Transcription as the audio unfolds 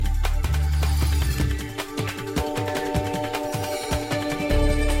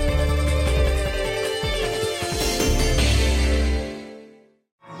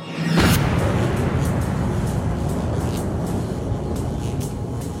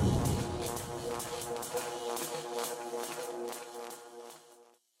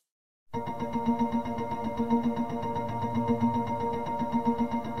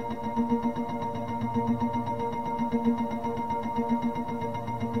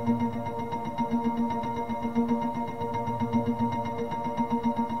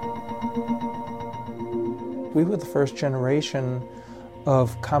We were the first generation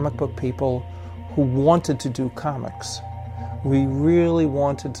of comic book people who wanted to do comics. We really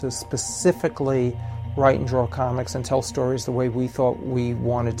wanted to specifically write and draw comics and tell stories the way we thought we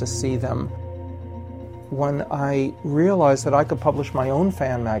wanted to see them. When I realized that I could publish my own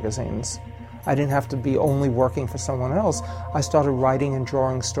fan magazines, I didn't have to be only working for someone else, I started writing and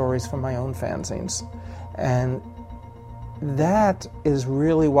drawing stories for my own fanzines. And that is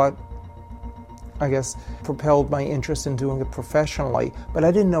really what, I guess, propelled my interest in doing it professionally. But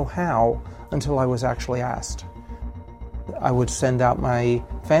I didn't know how until I was actually asked. I would send out my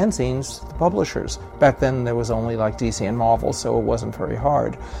fanzines to the publishers. Back then there was only like DC and Marvel, so it wasn't very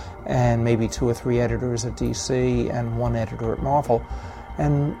hard. And maybe 2 or 3 editors at DC and 1 editor at Marvel.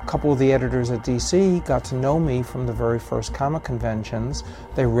 And a couple of the editors at DC got to know me from the very first comic conventions.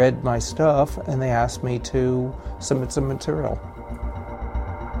 They read my stuff and they asked me to submit some material.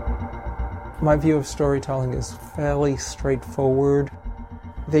 My view of storytelling is fairly straightforward.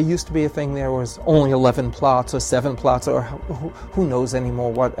 There used to be a thing there was only 11 plots or 7 plots, or who knows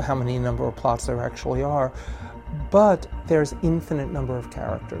anymore how many number of plots there actually are. But there's infinite number of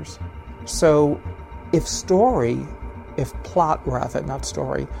characters. So if plot rather, not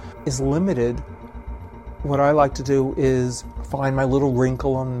story, is limited, what I like to do is find my little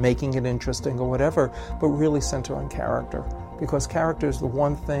wrinkle on making it interesting or whatever, but really center on character. Because character is the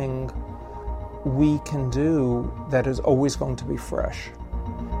one thing we can do that is always going to be fresh.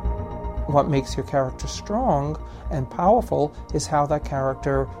 What makes your character strong and powerful is how that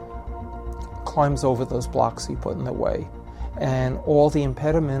character climbs over those blocks you put in the way. And all the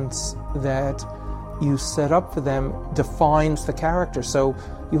impediments that you set up for them defines the character. So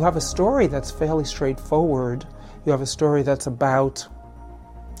you have a story that's fairly straightforward. You have a story that's about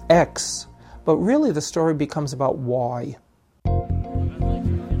X, but really the story becomes about Y.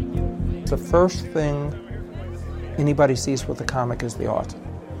 The first thing anybody sees with a comic is the art.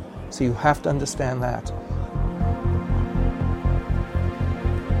 So you have to understand that.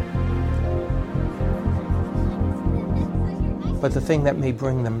 But the thing that may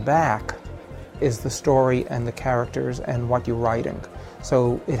bring them back is the story and the characters and what you're writing.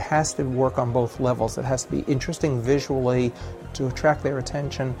 So it has to work on both levels. It has to be interesting visually to attract their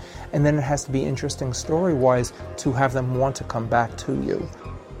attention, and then it has to be interesting story-wise to have them want to come back to you.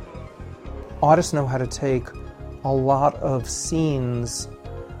 Artists know how to take a lot of scenes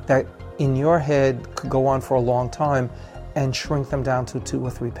that in your head could go on for a long time and shrink them down to 2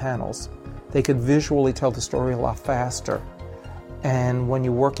 or 3 panels. They could visually tell the story a lot faster. And when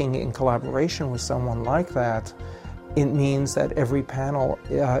you're working in collaboration with someone like that, it means that every panel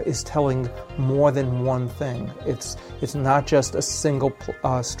is telling more than one thing. It's not just a single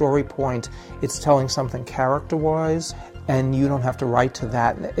story point. It's telling something character-wise, and you don't have to write to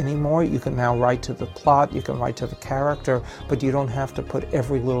that anymore. You can now write to the plot, you can write to the character, but you don't have to put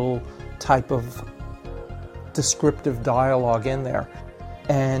every little type of descriptive dialogue in there.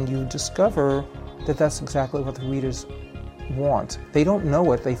 And you discover that that's exactly what the readers want. They don't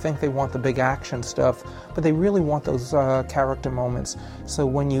know it. They think they want the big action stuff, but they really want those character moments. So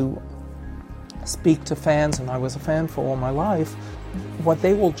when you speak to fans, and I was a fan for all my life, what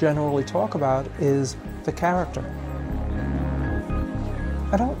they will generally talk about is the character.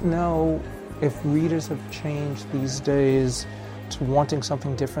 I don't know if readers have changed these days to wanting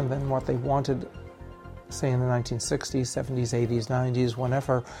something different than what they wanted, say in the 1960s, 70s, 80s, 90s,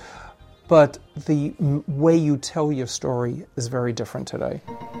 whenever. But the way you tell your story is very different today.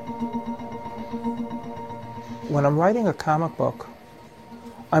 When I'm writing a comic book,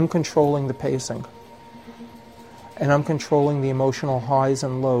 I'm controlling the pacing. And I'm controlling the emotional highs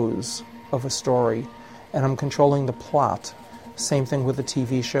and lows of a story. And I'm controlling the plot. Same thing with a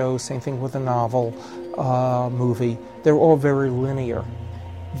TV show, same thing with a novel, movie. They're all very linear.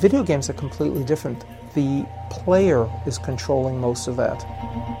 Video games are completely different. The player is controlling most of that.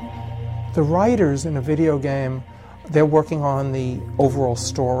 The writers in a video game, they're working on the overall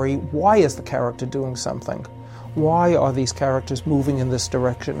story. Why is the character doing something? Why are these characters moving in this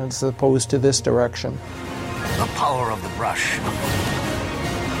direction as opposed to this direction? The power of the brush.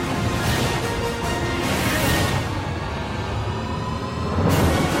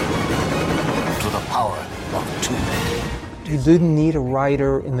 To the power of 2. You didn't need a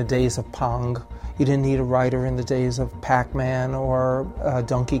writer in the days of Pong. You didn't need a writer in the days of Pac-Man or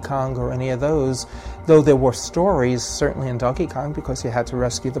Donkey Kong or any of those, though there were stories, certainly in Donkey Kong, because you had to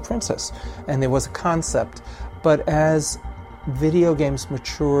rescue the princess, and there was a concept. But as video games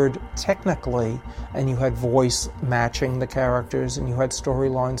matured technically, and you had voice matching the characters, and you had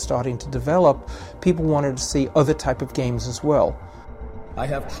storylines starting to develop, people wanted to see other type of games as well. I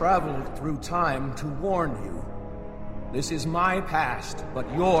have traveled through time to warn you. This is my past,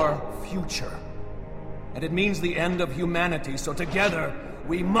 but your future. And it means the end of humanity, so together,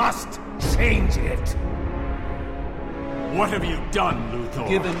 we must change it. What have you done, Luthor?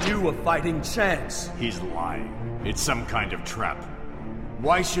 Given you a fighting chance. He's lying. It's some kind of trap.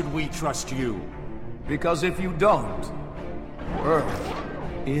 Why should we trust you? Because if you don't, Earth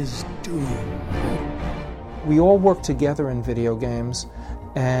is doomed. We all work together in video games,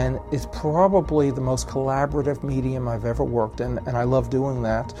 and it's probably the most collaborative medium I've ever worked in, and I love doing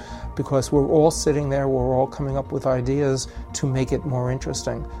that because we're all sitting there, we're all coming up with ideas to make it more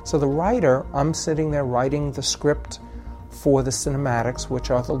interesting. So the writer, I'm sitting there writing the script for the cinematics,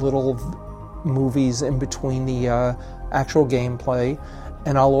 which are the little movies in between the actual gameplay,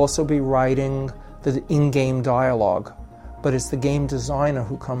 and I'll also be writing the in-game dialogue. But it's the game designer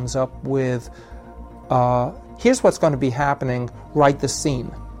who comes up with, here's what's going to be happening, write the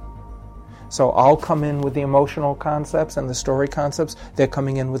scene. So I'll come in with the emotional concepts and the story concepts, they're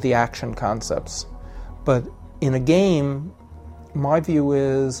coming in with the action concepts. But in a game, my view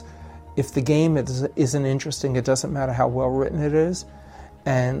is, if the game isn't interesting, it doesn't matter how well written it is.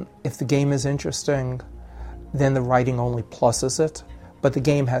 And if the game is interesting, then the writing only pluses it. But the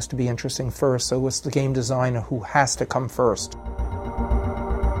game has to be interesting first, so it's the game designer who has to come first.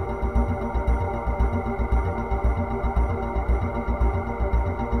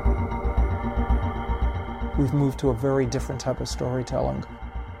 We've moved to a very different type of storytelling,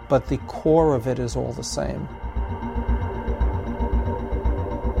 but the core of it is all the same.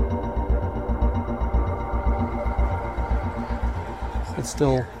 It's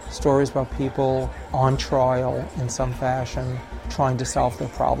still stories about people on trial in some fashion, trying to solve their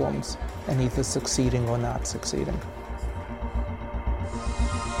problems and either succeeding or not succeeding.